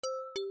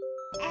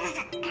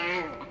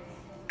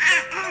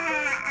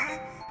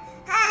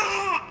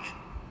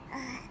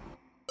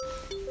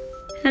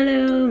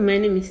Hello, my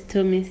name is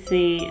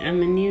Tomisi.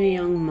 I'm a new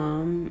young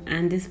mom,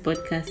 and this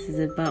podcast is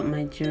about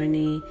my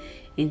journey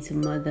into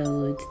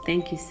motherhood.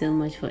 Thank you so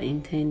much for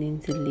intending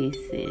to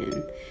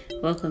listen.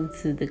 Welcome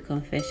to the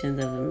Confessions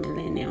of a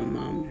Millennial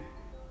Mum.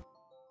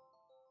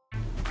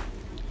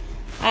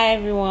 Hi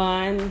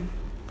everyone.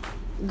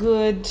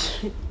 Good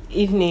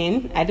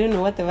evening. I don't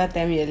know whatever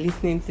time you're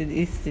listening to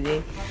this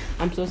today.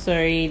 I'm so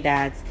sorry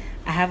that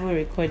I haven't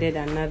recorded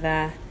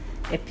another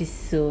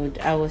episode.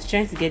 I was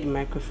trying to get the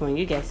microphone.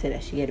 You guys said I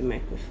should get the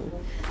microphone,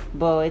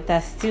 but it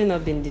has still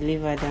not been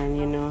delivered.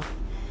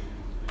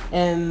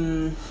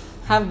 And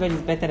half bread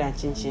is better than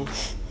chin chin.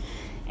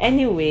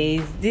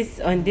 Anyways,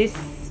 on this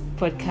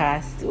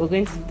podcast, we're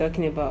going to be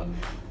talking about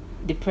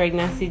the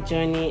pregnancy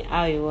journey,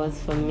 how it was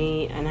for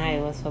me and how it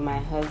was for my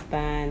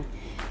husband.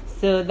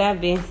 So that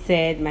being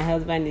said, my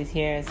husband is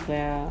here as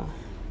well.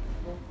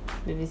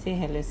 Maybe say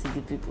hello to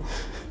the people.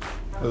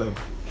 Hello.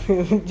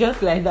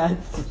 Just like that.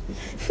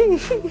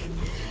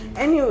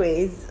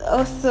 Anyways,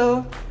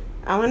 also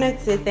I wanted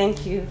to say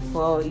thank you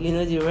for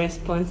the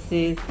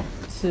responses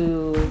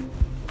to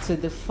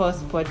the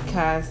first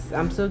podcast.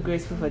 I'm so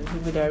grateful for the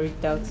people that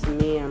reached out to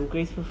me. I'm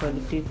grateful for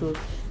the people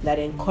that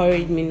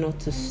encouraged me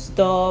not to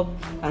stop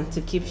and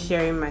to keep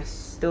sharing my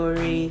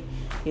story.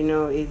 It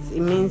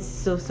means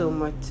so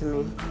much to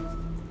me.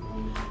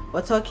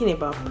 We're talking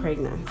about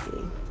pregnancy.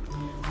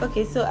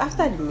 Okay, so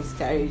after the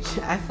miscarriage,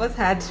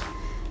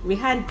 we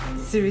had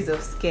series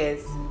of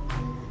scares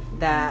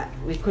that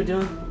we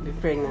couldn't be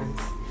pregnant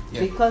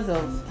because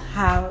of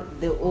how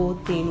the whole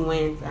thing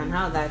went and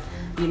how that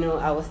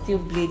I was still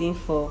bleeding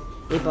for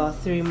about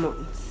 3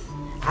 months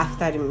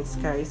after the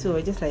miscarriage. So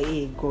we're just like,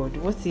 hey God,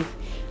 what if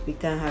we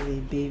can't have a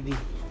baby?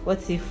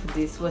 What if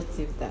this? What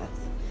if that?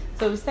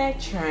 So we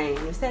started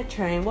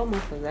trying. What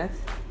month was that?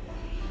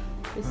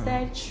 We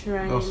started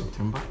trying. That was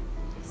September.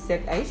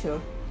 Are you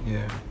sure?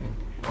 Yeah,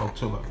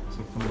 October,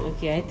 September.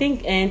 Okay, I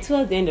think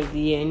towards the end of the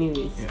year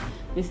anyways. Yeah.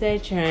 We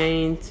started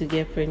trying to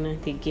get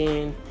pregnant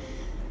again.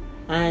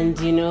 And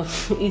it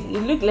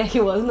looked like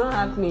it was not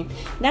happening.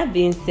 That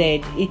being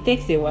said, it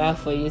takes a while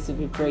for you to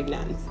be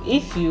pregnant.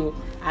 If you're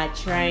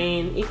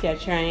trying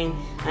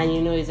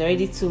and it's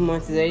already 2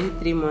 months, it's already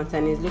 3 months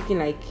and it's looking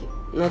like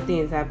nothing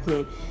is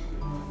happening,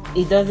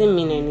 it doesn't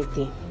mean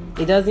anything.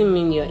 It doesn't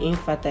mean you're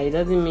infertile. It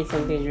doesn't mean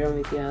something's wrong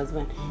with your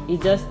husband.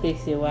 It just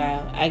takes a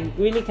while. I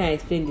really can't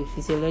explain the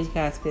physiological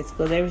aspects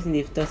because everything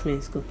they've taught me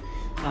in school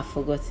I've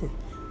forgotten.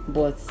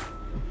 But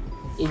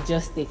it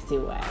just takes a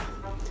while.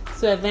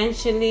 So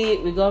eventually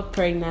we got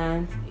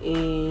pregnant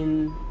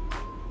in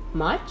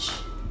March.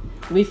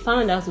 We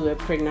found out we were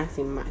pregnant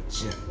in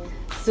March. Yeah.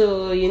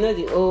 So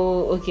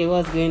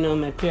what's going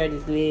on? My period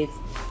is late.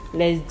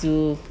 Let's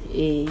do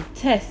a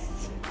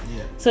test.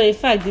 Yeah. So in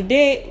fact, the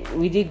day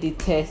we did the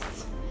test,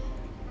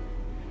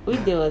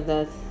 which day was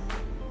that?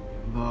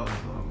 That was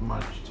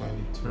March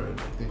 23rd,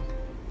 I think.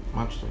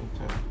 March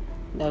 23rd.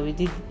 That we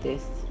did the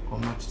test. Or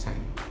March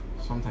 10th.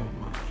 Sometime in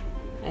March.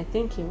 I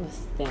think it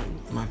was 10.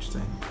 March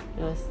 10th.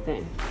 It was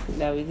 10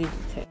 that we did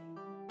the test.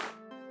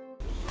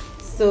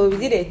 So we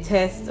did a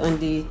test on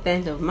the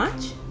 10th of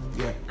March.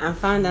 Yeah. And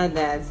found out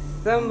that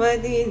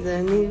somebody is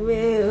on the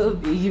way. Oh,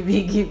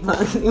 biggie,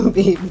 bouncing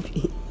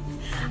baby.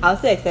 I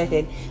was so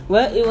excited.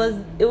 Well,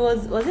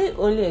 was it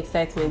only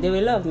excitement? There were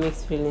a lot of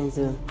mixed feelings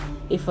though,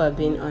 if we're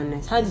being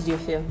honest. How did you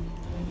feel?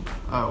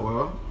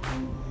 Well,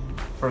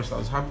 first I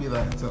was happy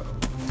that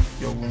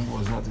your womb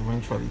was not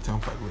eventually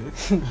tampered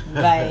with.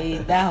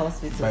 By that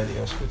hospital. By the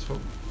hospital.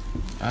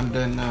 And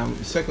then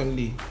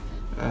secondly,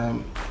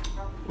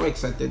 what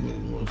excited me the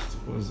most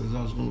was that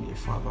I was going to be a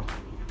father.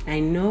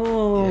 I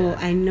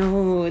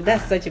know.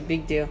 That's such a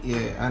big deal.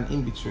 Yeah, and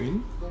in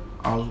between,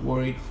 I was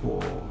worried for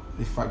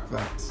the fact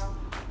that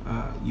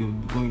you're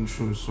going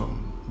through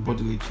some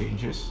bodily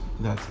changes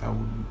that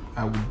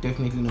I would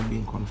definitely not be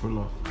in control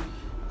of.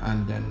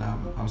 And then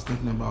I was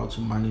thinking about how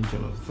to manage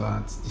all of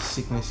that, the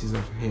sicknesses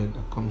of head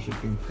that comes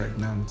with being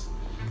pregnant.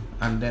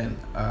 And then,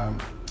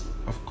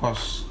 of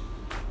course,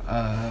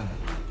 I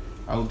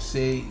would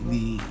say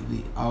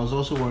I was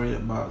also worried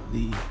about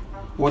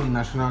what the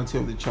nationality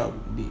of the child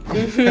would be.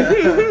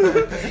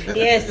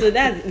 Yeah, so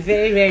that's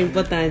very, very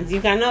important. You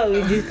cannot,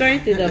 with this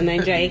current state of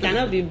Nigeria, you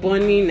cannot be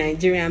born in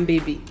Nigerian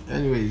baby.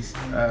 Anyways,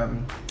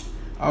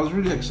 I was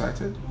really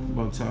excited,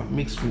 but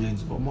mixed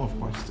feelings, but more of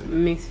positive.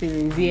 Mixed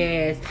feelings,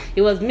 yes.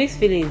 It was mixed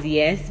feelings,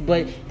 yes,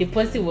 but the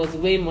positive was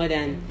way more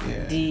than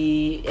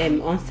the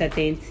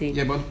uncertainty.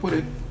 Yeah, but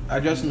I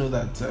just knew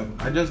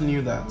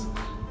that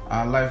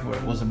our life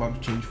was about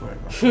to change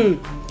forever.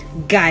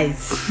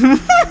 Guys,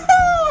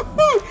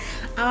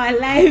 our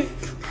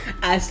life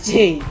has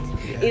changed.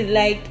 Yeah. It's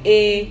like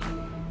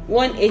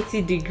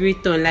 180-degree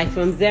turn, like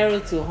from 0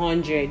 to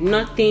 100.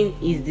 Nothing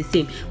is the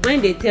same.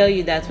 When they tell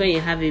you that when you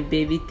have a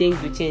baby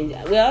things will change,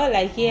 we're all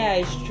like, yeah,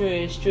 it's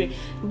true,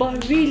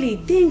 but really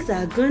things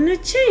are gonna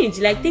change.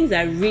 Like, things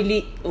are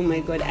really, oh my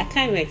god, I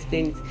can't even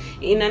explain it.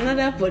 In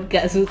another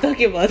podcast we'll talk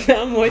about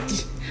how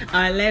much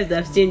our lives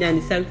have changed and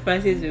the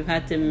sacrifices we've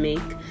had to make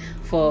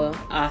for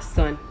our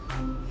son.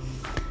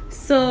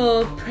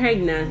 So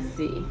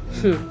pregnancy,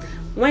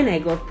 when I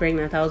got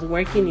pregnant, I was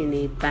working in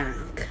a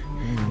bank,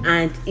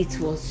 and it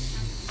was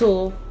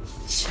so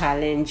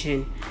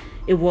challenging.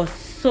 It was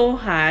so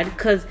hard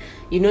because,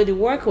 the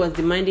work was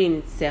demanding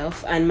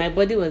itself, and my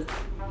body was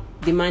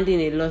demanding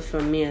a lot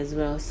from me as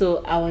well.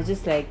 So I was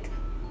just like,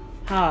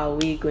 how are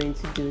we going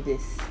to do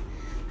this?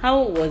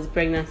 How was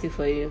pregnancy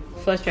for you?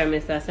 First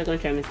trimester, second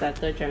trimester,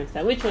 third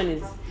trimester? Which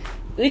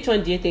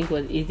one do you think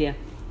was easier?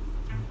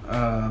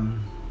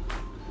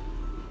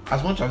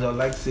 As much as I'd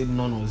like to say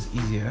none was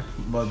easier,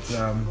 but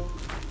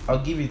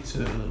I'll give it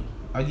to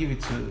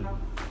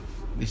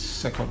the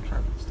second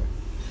trimester.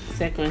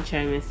 Second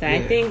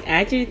trimester. Yeah.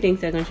 I actually think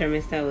second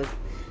trimester was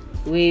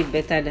way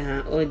better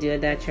than all the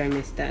other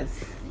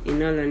trimesters,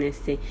 in all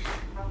honesty.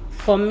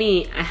 For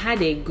me, I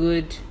had a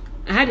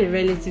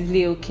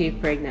relatively okay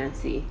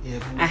pregnancy. Yeah.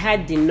 I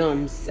had the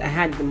norms. I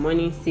had the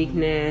morning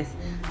sickness,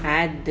 I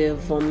had the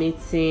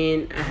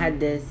vomiting, I had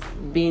the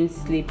being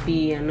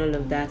sleepy and all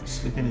of that.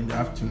 Sleeping in the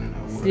afternoon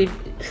at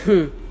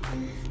work.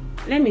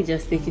 Let me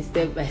just take it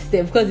step by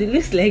step because it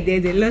looks like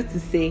there's a lot to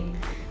say.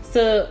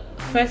 So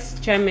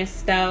first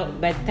trimester,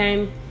 by the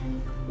time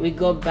we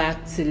got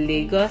back to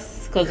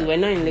Lagos, because we were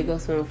not in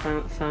Lagos when we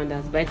found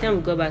out. By the time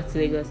we got back to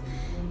Lagos,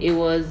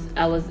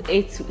 I was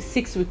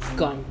 6 weeks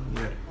gone.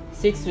 Yeah.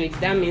 6 weeks,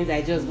 that means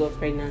I just got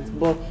pregnant.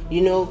 But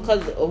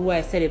because of what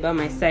I said about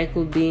my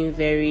cycle being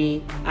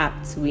very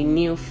apt, we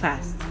knew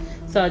fast.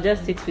 So I was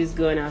just 6 weeks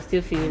gone. I was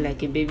still feeling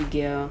like a baby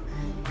girl.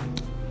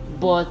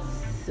 But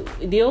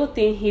the whole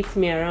thing hit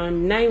me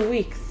around 9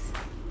 weeks.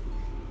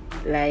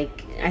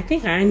 Like, I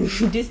think around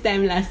this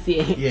time last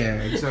year.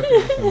 Yeah, exactly.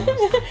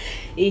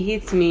 It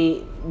hit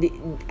me.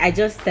 I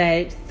just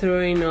started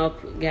throwing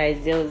up,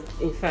 guys.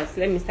 In fact,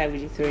 let me start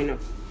with throwing up.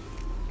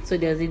 So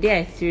there was a day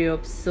I threw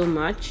up so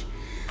much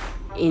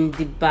in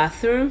the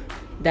bathroom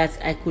that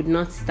I could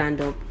not stand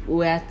up.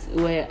 We're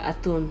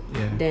at home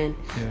then.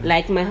 Yeah.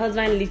 Like, my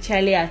husband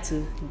literally had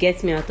to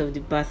get me out of the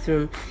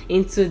bathroom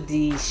into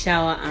the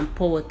shower and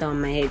pour water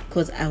on my head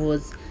because I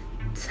was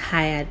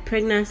tired.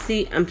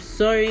 Pregnancy, I'm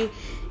sorry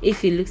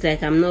if it looks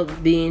like I'm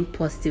not being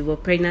positive,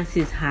 but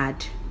pregnancy is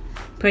hard.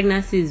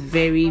 Pregnancy is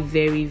very,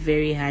 very,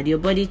 very hard. Your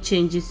body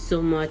changes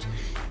so much.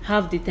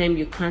 Half the time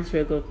you can't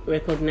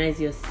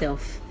recognize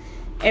yourself.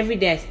 Every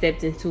day I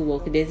stepped into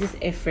work, there's this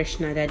air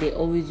freshener that they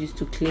always used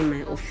to clean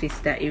my office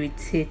that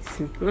irritates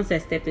me. Once I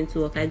step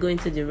into work, I go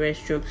into the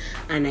restroom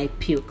and I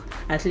puke.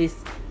 At least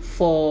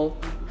for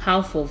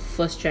half of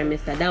first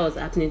trimester, that was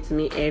happening to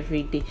me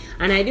every day.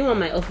 And I didn't want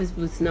my office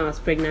people to know I was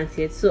pregnant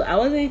yet, so I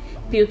wasn't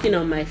puking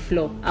on my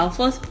floor. I'll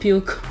first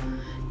puke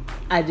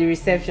at the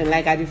reception,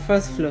 like at the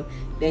first floor,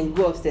 then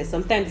go upstairs.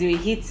 Sometimes it will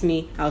hit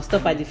me, I'll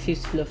stop at the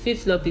fifth floor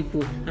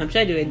people, I'm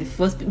sure they were the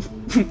first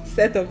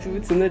set of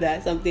people to know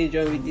that something is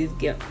wrong with this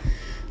girl.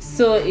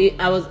 So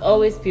I was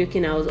always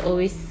puking, I was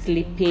always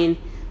sleeping.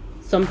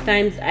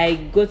 Sometimes I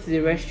go to the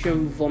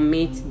restroom,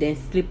 vomit, then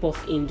sleep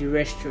off in the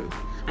restroom,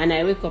 and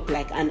I wake up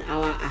like an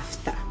hour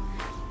after.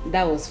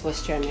 That was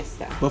first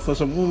trimester. But for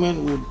some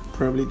women who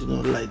probably do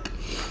not like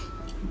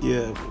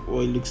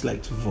what it looks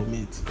like to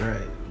vomit,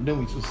 right?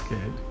 Don't be too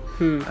scared.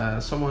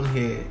 Someone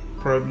here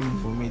probably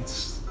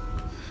vomits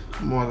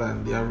more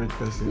than the average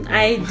person.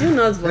 I do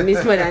not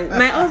vomit more than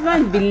my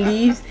husband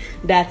believes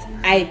that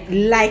I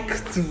like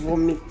to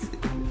vomit.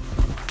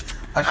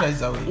 Asha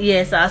is awake.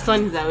 Yes, our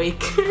son is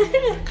awake.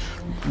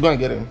 Go and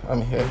get him.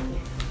 I'm here.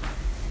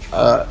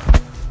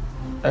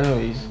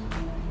 Anyways,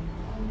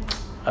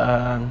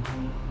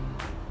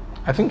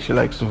 I think she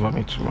likes to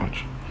vomit too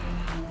much.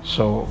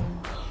 So,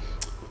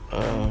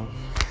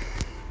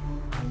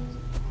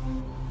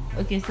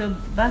 okay, so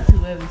back to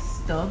where we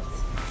stopped.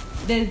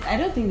 I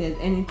don't think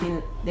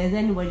there's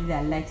anybody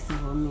that likes to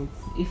vomit,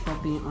 if we're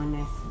being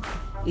honest.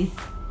 It's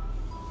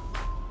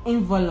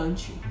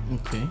involuntary.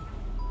 Okay.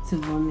 To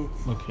vomit.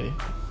 Okay.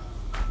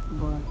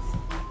 But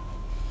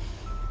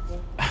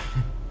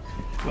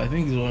I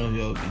think it's one of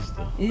your hobbies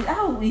though.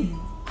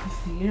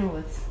 You know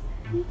what?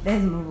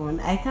 Let's move on.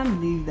 I can't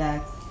believe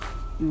that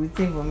you would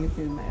say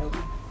vomiting is my hobby.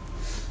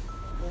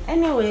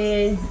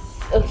 Anyways,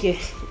 okay.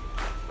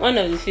 One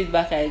of the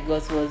feedback I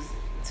got was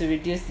to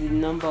reduce the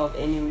number of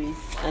anyways,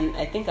 and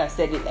I think I've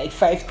said it like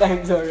 5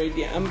 times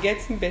already. I'm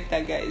getting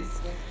better, guys.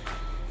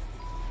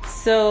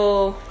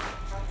 So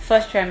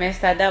first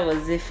trimester, that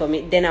was it for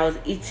me. Then I was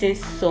eating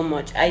so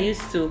much. I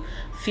used to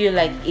feel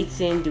like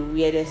eating the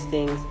weirdest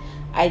things.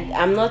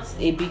 I'm not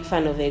a big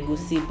fan of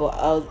egusi, but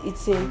I was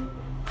eating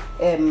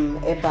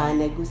eba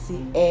and egusi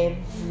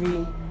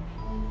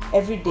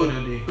every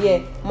day.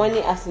 Yeah,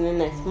 morning, afternoon,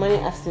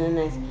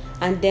 night.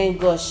 And then,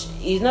 gosh,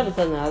 it's not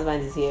because my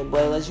husband is here,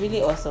 but it was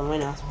really awesome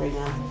when I was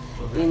pregnant.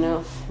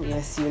 Okay.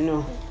 Yes,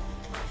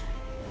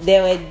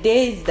 there were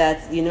days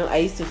that I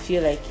used to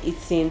feel like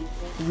eating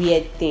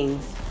weird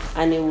things,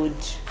 and it would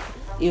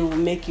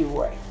make it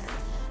work.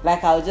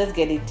 Like, I'll just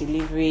get a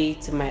delivery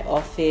to my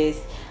office,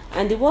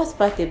 and the worst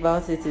part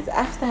about it is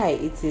after I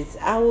eat it,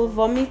 I will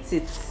vomit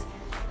it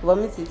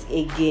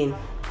again.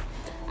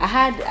 I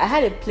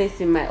had a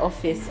place in my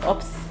office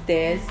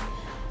upstairs,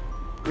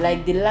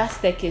 like the last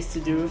staircase to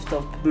the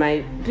rooftop.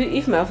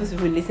 If my office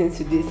people listen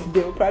to this,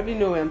 they will probably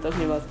know what I'm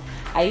talking about.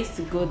 I used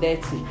to go there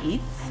to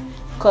eat,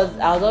 because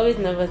I was always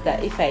nervous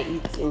that if I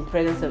eat in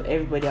presence of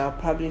everybody, I'll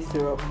probably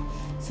throw up.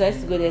 So I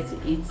used to go there to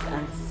eat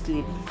and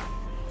sleep.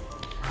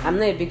 I'm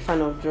not a big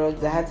fan of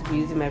drugs. I had to be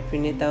using my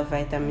prenatal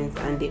vitamins,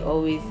 and they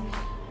always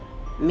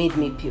made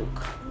me puke.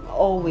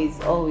 Always.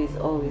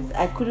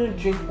 I couldn't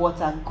drink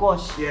water.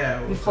 Gosh,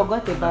 we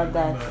forgot about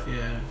that.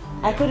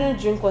 I couldn't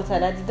drink water.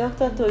 That the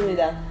doctor told me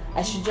that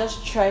I should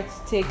just try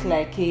to take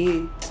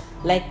the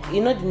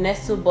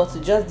Nestle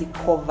bottle, just the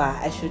cover.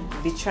 I should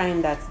be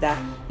trying that. That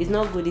it's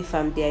not good if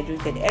I'm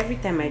dehydrated. Every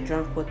time I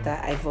drank water,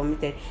 I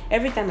vomited.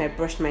 Every time I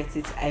brushed my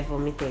teeth, I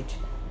vomited.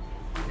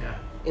 Yeah.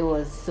 It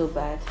was so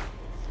bad.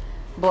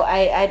 But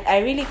I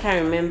really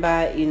can't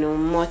remember,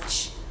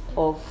 much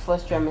of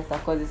first trimester,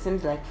 because it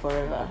seems like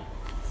forever.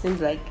 Seems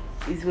like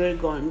it's well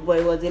gone. But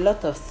it was a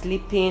lot of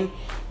sleeping,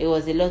 it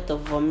was a lot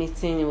of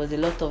vomiting, it was a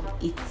lot of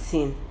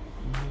eating.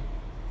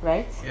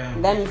 Right? Yeah.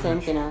 Did that mean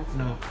something else?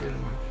 No, pretty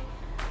much.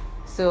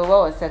 So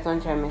what was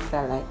second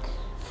trimester like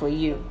for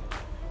you?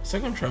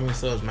 Second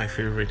trimester was my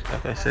favorite,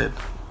 like I said.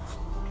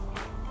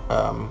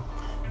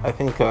 I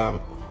think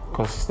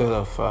consisted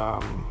of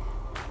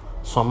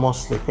some more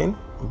sleeping,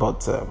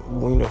 but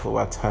weaned off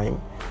over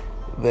time.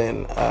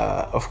 Then,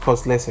 of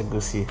course, less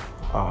egusi.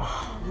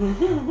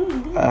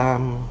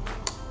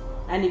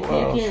 And if you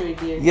can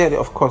reduce? Yeah,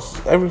 of course,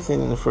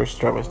 everything in the first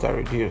trimester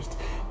reduced.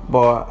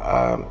 But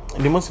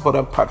the most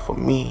important part for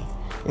me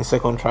in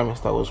second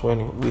trimester was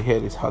when we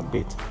heard his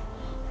heartbeat.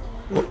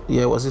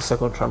 Yeah, was it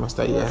second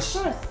trimester? Yes.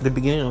 The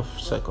beginning of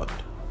second.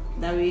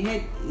 That we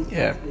heard his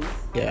heartbeat.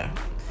 Yeah.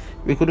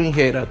 We couldn't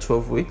hear it at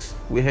 12 weeks.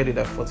 We heard it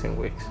at 14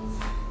 weeks.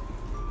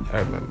 I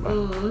remember.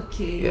 Oh,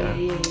 okay.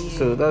 Yeah.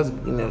 So that's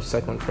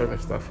second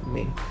trimester for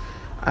me.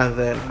 And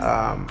then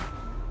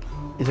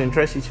it's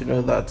interesting to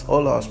know that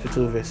all our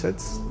hospital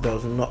visits, there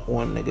was not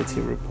one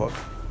negative report.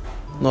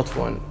 Not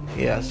one.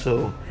 Yeah,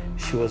 so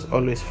she was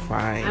always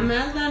fine. And my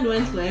husband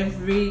went for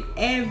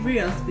every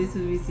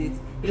hospital visit.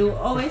 He will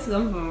always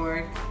come from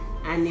work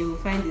and he will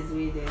find his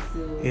way there.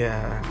 So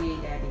yeah,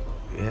 daddy.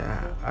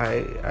 Yeah,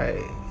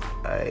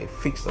 I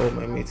fixed all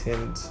my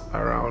meetings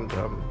around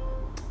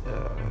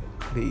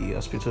the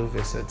hospital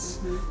visits,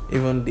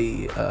 even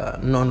the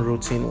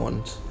non-routine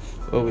ones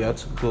where we had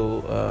to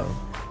go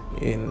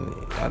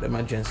at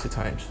emergency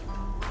times.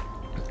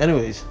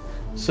 Anyways,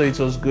 so it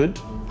was good.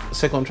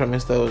 Second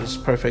trimester was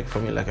perfect for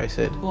me, like I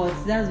said. But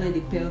that's when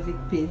the pelvic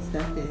pain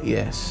started.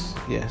 Yes.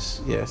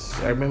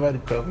 I remember the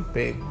pelvic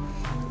pain.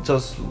 It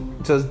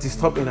was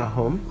disturbing at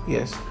home.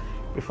 Yes,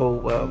 before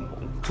we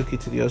took it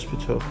to the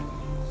hospital.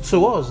 So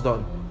what was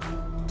done?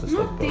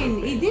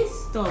 Nothing. It didn't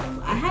stop.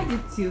 I had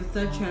it till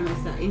third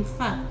trimester. In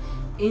fact,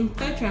 in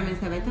third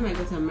trimester, by the time I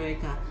got to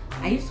America,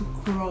 I used to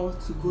crawl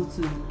to go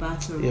to the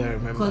bathroom. Yeah, I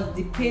remember. Because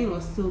the pain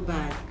was so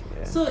bad.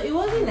 Yeah. So it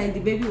wasn't like the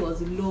baby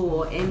was low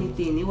or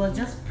anything. It was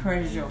just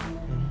pressure.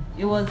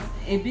 It was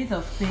a bit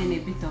of pain, a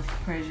bit of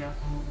pressure.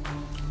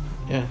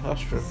 Yeah,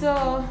 that's true.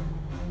 So,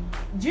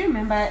 do you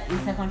remember in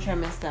second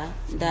trimester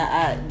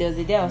that there was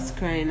a day I was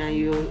crying and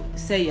you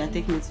said you are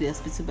taking me to the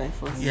hospital by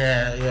force?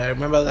 Yeah, I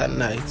remember that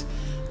night.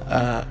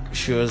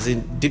 She was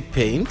in deep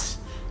pain,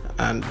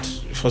 and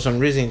for some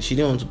reason she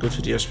didn't want to go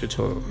to the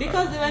hospital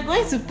because they were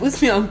going to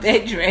put me on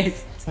bed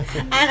rest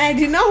and I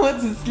did not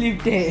want to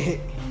sleep there.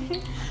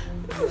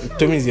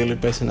 Tommy is the only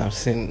person I've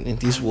seen in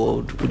this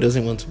world who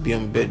doesn't want to be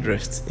on bed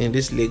rest in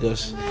this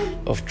Lagos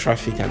of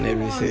traffic and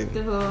everything.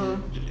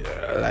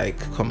 Like,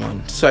 come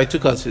on. So I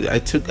took her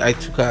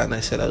and I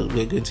said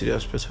we're going to the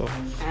hospital,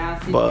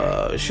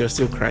 but she was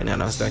still crying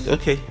and I was like,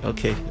 okay.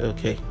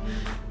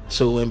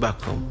 So we went back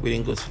home. We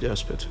didn't go to the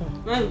hospital.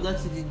 When we got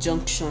to the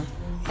junction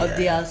of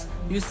the house,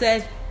 you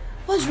said,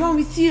 what's wrong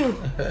with you?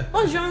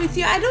 What's wrong with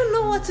you? I don't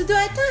know what to do.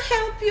 I can't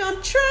help you.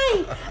 I'm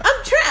trying.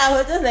 I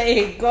was just like,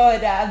 hey,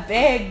 God, I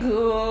beg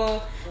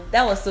you.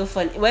 That was so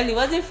funny. Well, it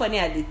wasn't funny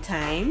at the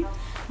time,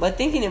 but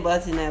thinking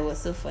about it now, it was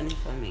so funny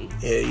for me.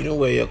 Yeah, you know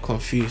where you're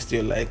confused.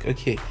 You're like,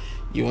 okay,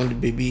 you want her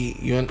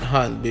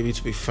and the baby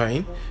to be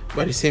fine,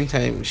 but at the same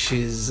time,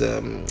 she's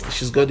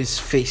got this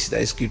face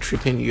that is keep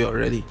tripping you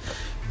already.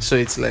 So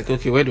it's like,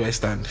 okay, where do I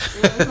stand?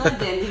 It was not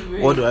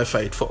deliberate. What do I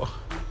fight for?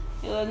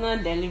 It was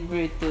not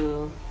deliberate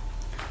though.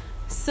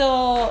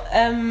 So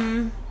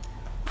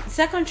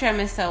second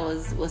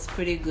trimester was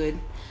pretty good,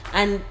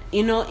 and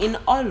in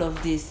all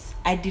of this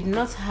I did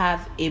not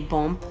have a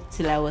bump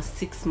till I was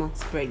 6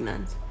 months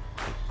pregnant.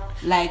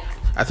 Like,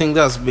 I think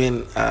that's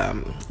been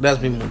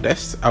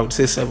modest. I would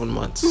say 7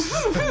 months.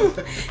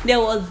 There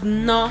was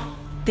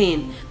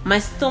nothing. My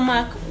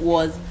stomach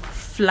was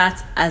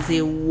flat as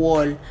a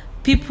wall.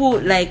 People,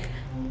 like,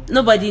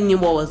 nobody knew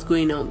what was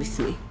going on with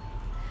me.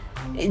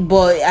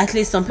 But at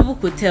least some people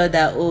could tell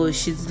that, oh,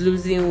 she's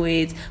losing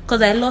weight,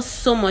 because I lost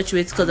so much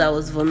weight because I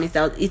was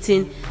vomiting. I was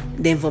eating,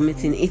 then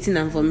vomiting, eating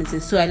and vomiting.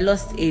 So I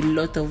lost a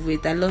lot of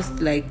weight. I lost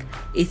like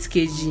 8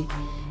 kg.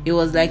 It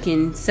was like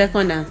in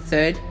second and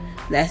third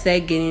that I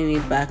started gaining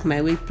it back,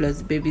 my weight plus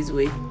the baby's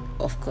weight,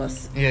 of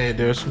course. Yeah,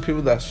 there were some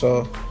people that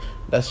saw.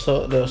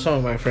 There were some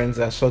of my friends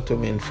that saw to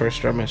me in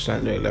first trimester,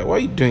 and they were like, "What are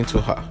you doing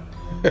to her?"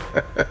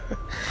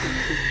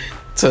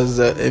 It was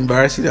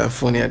embarrassing and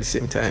funny at the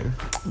same time.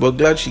 But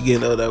glad she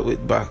gained all that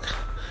weight back.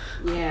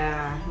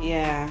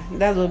 Yeah.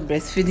 That's what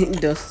breastfeeding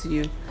does to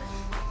you.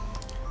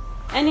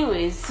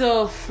 Anyways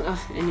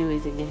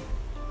again.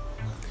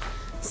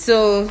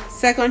 So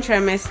second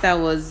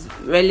trimester was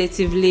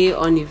relatively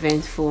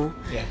uneventful.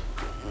 Yeah.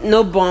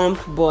 No bump,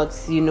 but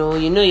you know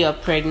you're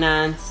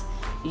pregnant.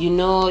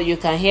 You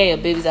can hear your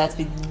baby's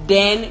heartbeat.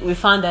 Then we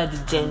found out the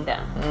gender.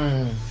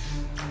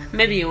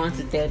 Maybe you want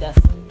to tell that.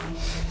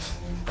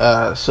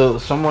 So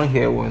someone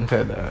here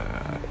wanted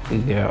a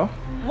girl.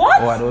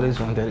 What? Oh, I'd always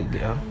wanted a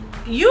girl.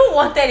 You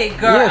wanted a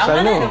girl. Yes, I I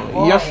wanted know. a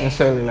boy. Yes,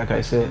 sincerely, like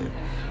I said,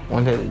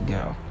 wanted a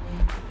girl.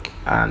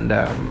 And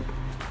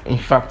in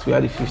fact, we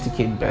had a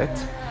 50K bet,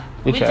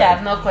 which I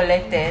have not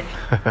collected.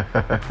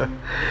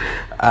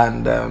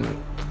 And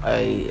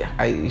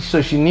I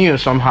so she knew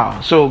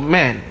somehow. So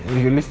man, if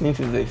you're listening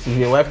to this, if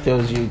your wife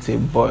tells you it's a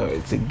boy or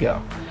it's a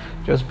girl,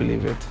 just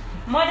believe it.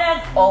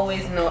 Mothers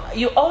always know.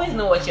 You always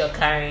know what you're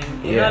carrying.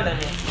 You know what I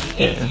mean?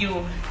 If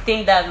you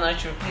think that's not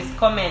true, please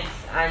comment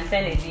and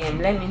send a DM.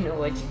 Let me know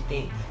what you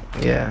think.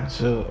 Yeah.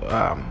 So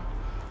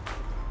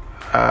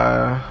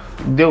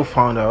they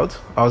found out.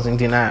 I was in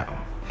denial.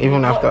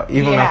 Even after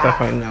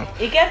finding out.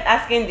 He kept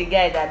asking the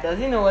guy that, does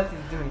he know what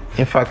he's doing?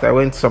 In fact, I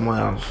went somewhere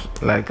else.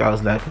 Like, I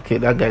was like, okay,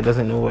 that guy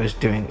doesn't know what he's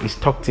doing. He's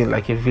talked in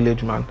like a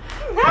village man.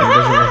 And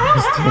doesn't know what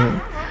he's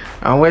doing.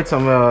 I went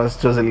somewhere else.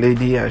 It was a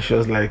lady, and she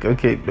was like,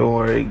 okay, don't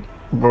worry,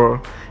 bro.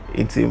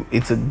 It's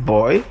a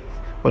boy,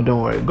 but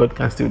don't worry, God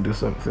can still do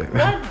something.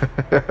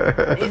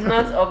 It's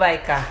not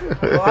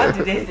Obaika. Why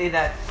did they say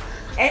that?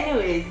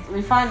 Anyways,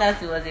 we found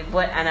out it was a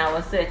boy, and I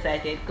was so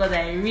excited because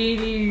I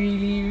really,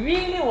 really,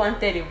 really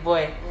wanted a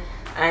boy.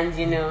 And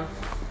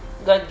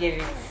God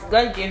gave it.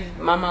 God gave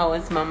Mama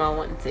what Mama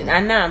wanted.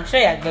 And now I'm sure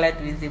you're glad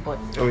with the boy.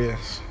 Oh,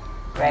 yes.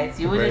 Right?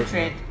 You wouldn't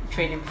trade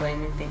him for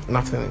anything.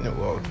 Nothing in the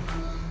world.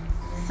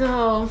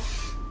 So,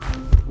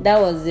 that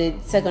was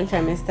it. Second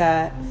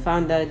trimester,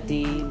 found out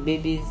the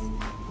baby's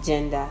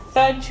gender.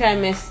 Third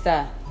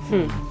trimester,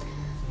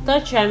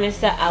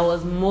 I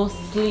was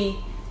mostly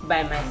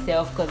by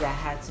myself because I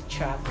had to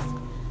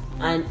travel,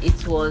 and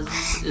it was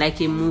like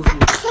a movie.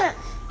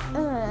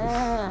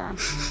 Our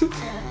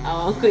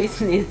uncle is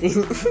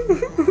sneezing.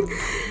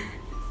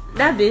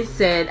 That being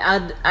said,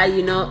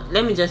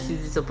 let me just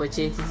use this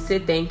opportunity to say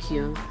thank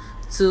you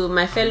to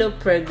my fellow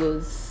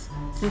pregos,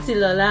 Titi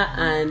Lola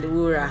and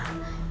Wura.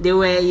 They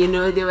were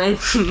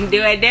they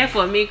were there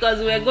for me because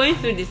we were going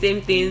through the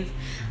same things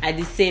at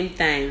the same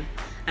time,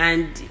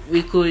 and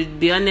we could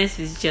be honest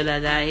with each other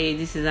that, hey,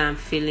 this is how I'm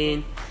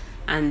feeling,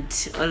 and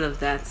all of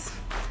that.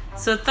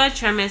 So third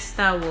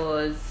trimester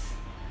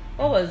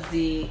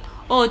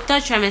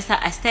third trimester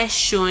I started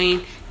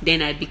showing,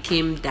 then I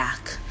became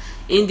dark.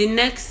 In the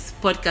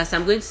next podcast,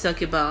 I'm going to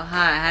talk about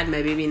how I had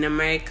my baby in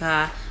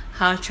America,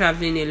 how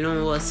traveling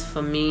alone was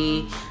for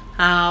me,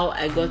 how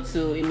I got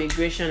to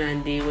immigration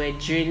and they were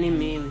drilling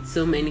me with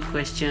so many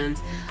questions.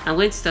 I'm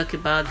going to talk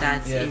about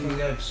that. Yeah, I think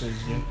that episode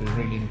is going to be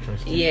really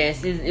interesting.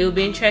 Yes, it will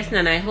be interesting,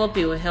 and I hope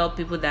it will help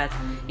people that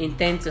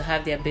intend to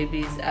have their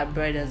babies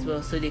abroad as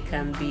well, so they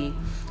can be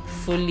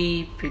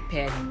fully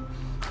prepared.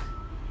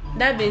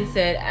 That being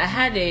said, I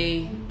had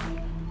a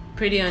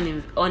pretty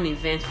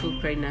uneventful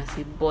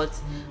pregnancy, but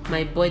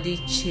my body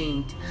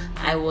changed.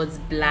 I was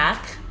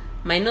black.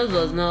 My nose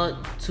was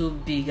not too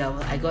big.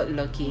 I got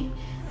lucky,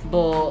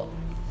 but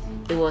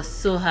it was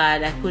so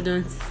hard. I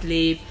couldn't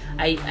sleep.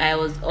 I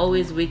was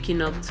always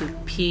waking up to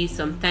pee.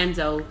 Sometimes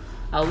I'll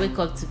wake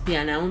up to pee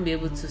and I won't be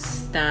able to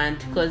stand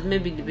because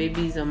maybe the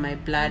baby is on my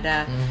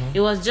bladder. It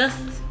was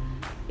just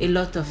a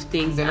lot of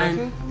things. Then and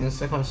I think in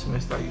second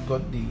semester you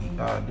got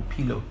the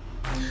pillow.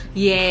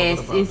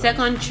 Yes, in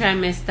second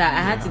trimester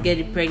I had to get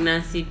the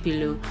pregnancy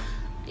pillow,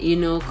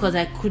 because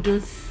I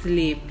couldn't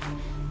sleep.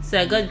 So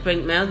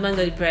my husband got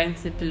the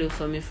pregnancy pillow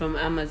for me from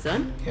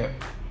Amazon. Yeah.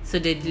 So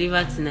they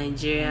delivered to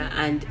Nigeria,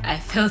 and I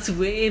felt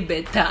way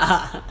better.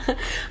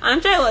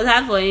 I'm sure it was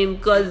hard for him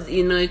because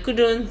he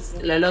couldn't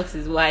lolox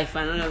his wife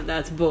and all of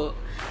that, but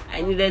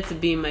I needed to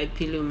be in my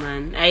pillow,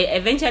 man. I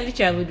eventually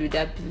traveled with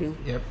that pillow.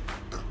 Yep.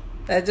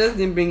 I just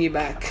didn't bring it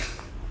back.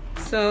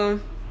 So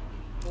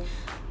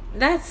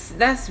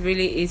that's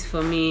really it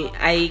for me.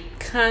 I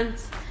can't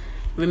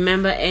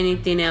remember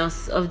anything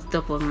else off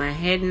the top of my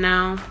head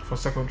now For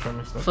second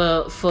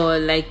trimester. for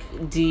like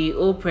the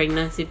whole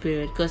pregnancy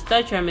period, because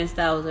third trimester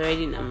I was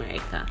already in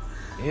America.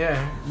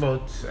 Yeah,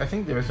 but I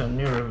think there were some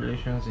new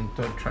revelations in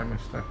third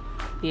trimester.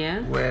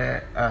 Yeah.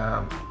 Where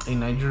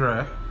in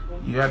Nigeria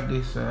you had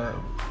this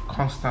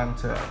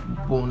constant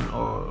bone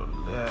or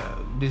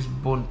this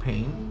bone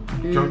pain,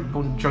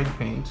 joint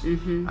pains,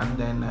 and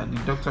then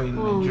the doctor in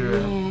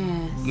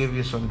Nigeria gave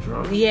you some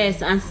drugs.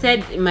 Yes, and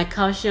said my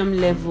calcium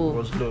level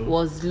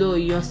was low.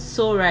 You're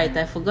so right.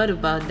 I forgot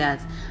about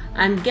that.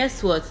 And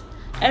guess what?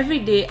 Every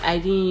day I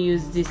didn't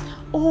use this.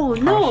 Oh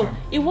no,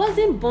 it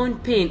wasn't bone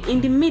pain.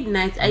 In the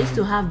midnight, I used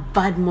to have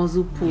bad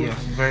muscle pulls. Yes,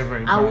 very,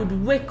 very bad. I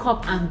would wake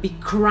up and be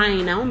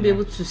crying. I won't be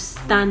able to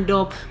stand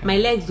up. My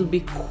legs would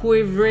be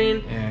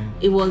quivering. Yeah.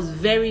 It was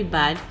very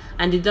bad.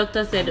 And the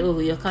doctor said, oh,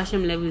 your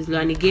calcium level is low.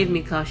 And he gave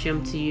me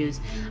calcium to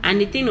use. And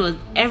the thing was,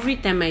 every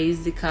time I use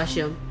the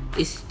calcium,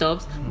 it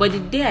stops. But the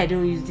day I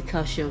don't use the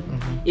calcium,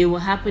 it will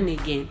happen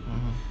again.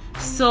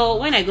 So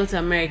when I go to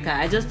America,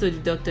 I just told the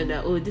doctor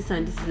that, oh, this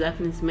and this is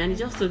happening to me, and he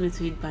just told me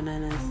to eat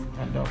bananas.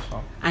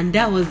 And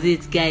that was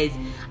it, guys.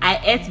 I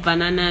ate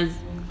bananas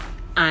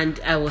and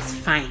I was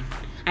fine.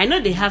 I know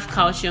they have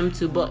calcium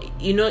too, but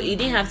you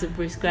didn't have to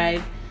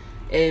prescribe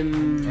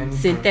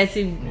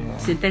synthetic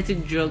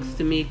drugs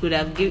to me. He could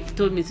have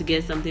told me to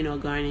get something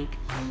organic.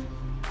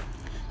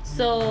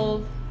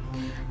 So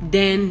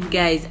then,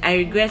 guys, I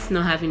regret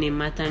not having a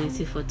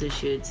maternity photo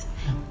shoot.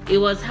 It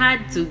was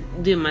hard to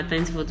do a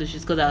maternity photo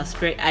shoot because I was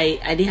I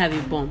didn't have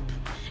a bump.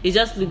 It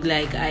just looked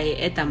like I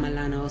ate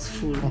amala and I was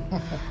full.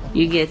 I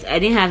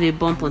didn't have a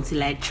bump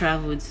until I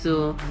traveled,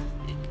 so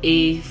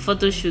a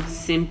photo shoot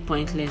seemed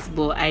pointless.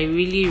 But I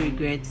really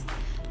regret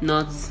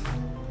not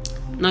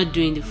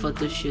doing the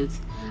photo shoot.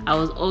 I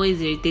was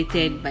always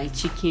irritated by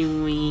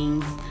chicken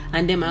wings,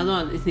 and then I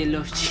don't eat a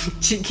lot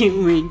of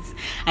chicken wings.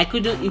 I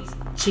couldn't eat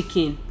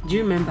chicken. Do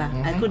you remember?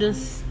 I couldn't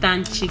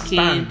stand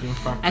chicken.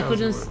 I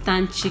couldn't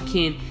stand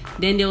chicken.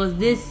 Then there was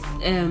this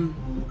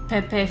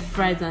pepper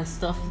fries and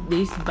stuff they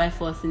used to buy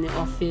for us in the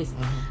office.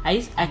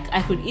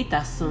 I could eat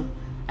that some.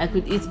 I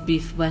could eat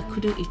beef, but I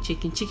couldn't eat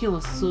chicken. Chicken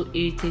was so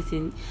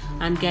irritating.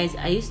 And guys,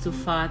 I used to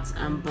fart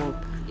and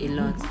burp a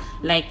lot.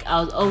 Like,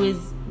 I was always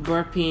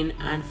burping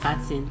and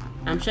farting.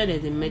 I'm sure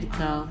there's a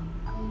medical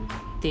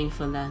thing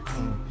for that.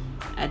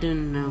 I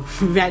don't know.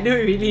 I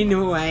don't really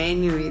know why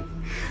anyway.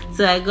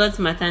 So I got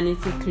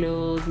maternity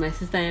clothes. My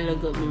sister-in-law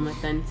got me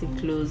maternity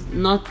clothes.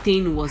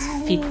 Nothing was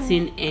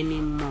fitting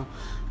anymore.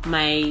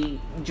 My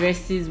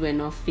dresses were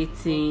not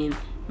fitting.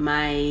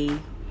 My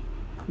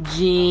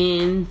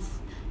jeans.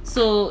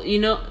 So,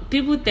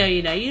 people tell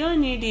you that you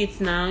don't need it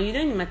now. You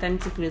don't need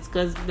maternity clothes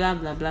because blah,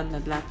 blah, blah, blah,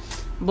 blah.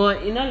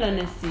 But in all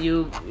honesty,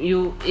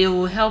 it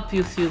will help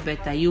you feel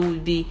better. You will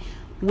be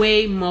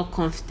way more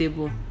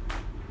comfortable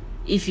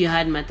if you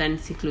had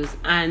maternity clothes.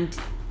 And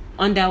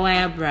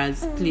underwire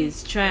bras,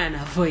 please try and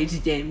avoid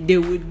them.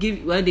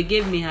 They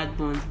gave me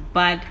heartburns,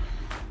 bad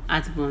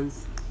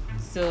heartburns.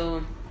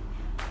 So,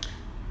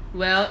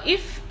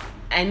 if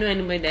I know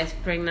anybody that's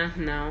pregnant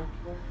now,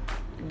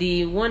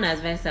 the one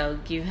advice I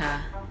would give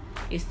her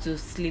is to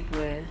sleep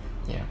well.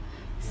 Yeah.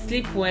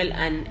 Sleep well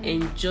and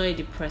enjoy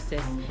the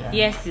process. Yeah.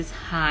 Yes, it's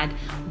hard,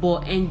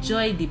 but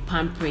enjoy the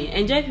pampering.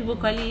 Enjoy people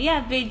calling,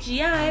 yeah, veggie,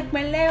 yeah,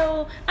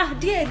 ekpeleo,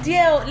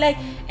 dear. Like,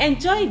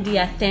 enjoy the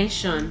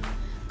attention,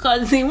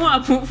 cause it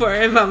won't happen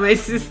forever, my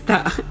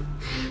sister.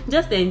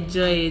 Just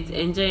enjoy it.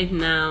 Enjoy it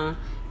now.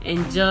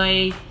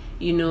 Enjoy,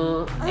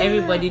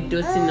 everybody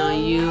doting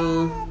on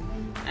you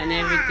and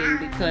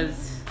everything,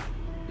 because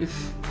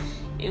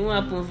it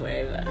won't happen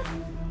forever.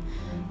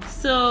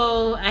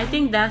 So I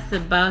think that's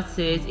about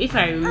it. If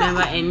I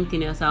remember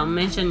anything else, I'll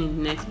mention in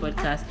the next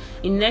podcast.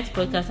 In the next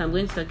podcast, I'm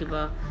going to talk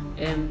about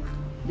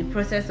the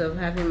process of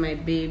having my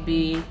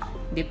baby,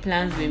 the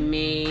plans we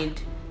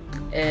made,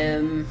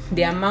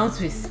 the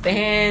amounts we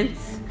spent.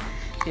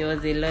 It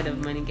was a lot of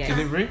money, guys.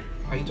 Delivery?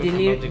 Are you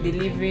talking about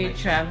delivery,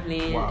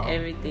 traveling,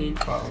 everything.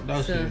 Wow,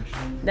 that's huge.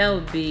 That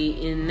would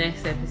be in the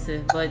next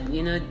episode. But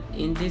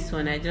in this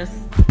one, I just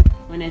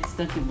wanted to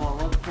talk about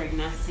what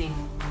pregnancy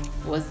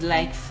was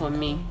like for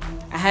me.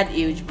 I had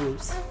huge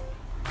boobs.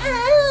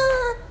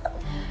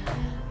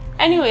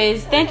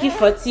 Anyways, thank you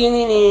for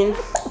tuning in.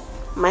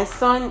 My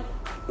son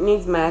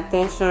needs my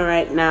attention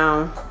right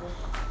now,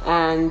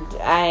 and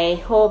I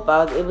hope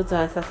I was able to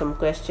answer some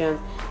questions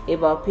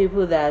about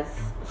people that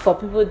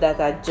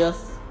are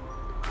just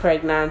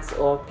pregnant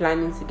or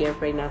planning to get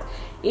pregnant.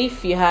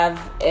 If you have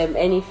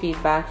any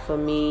feedback for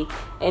me,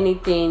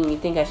 anything you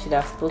think I should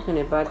have spoken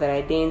about that I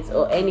didn't,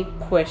 or any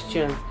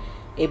questions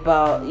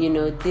about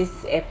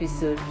this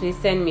episode, please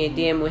send me a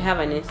DM. We have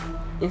an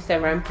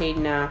Instagram page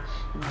now,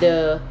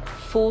 the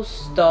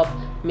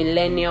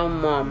Millennial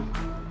Mum,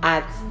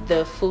 at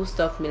the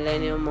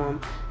Millennial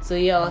Mum. So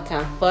you all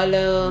can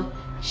follow,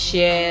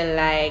 share,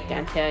 like,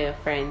 and tell your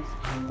friends.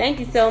 Thank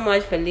you so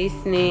much for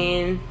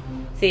listening.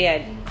 See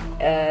you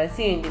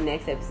in the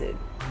next episode,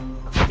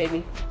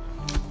 baby.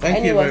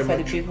 Thank you very much.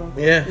 For the people.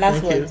 Yeah.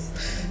 Last words.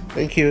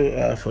 Thank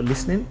you for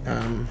listening.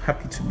 I'm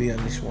happy to be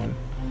on this one.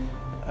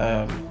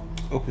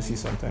 Hope we see you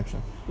sometime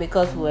soon.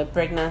 Because we were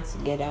pregnant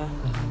together.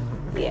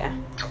 Yeah.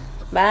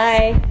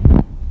 Bye.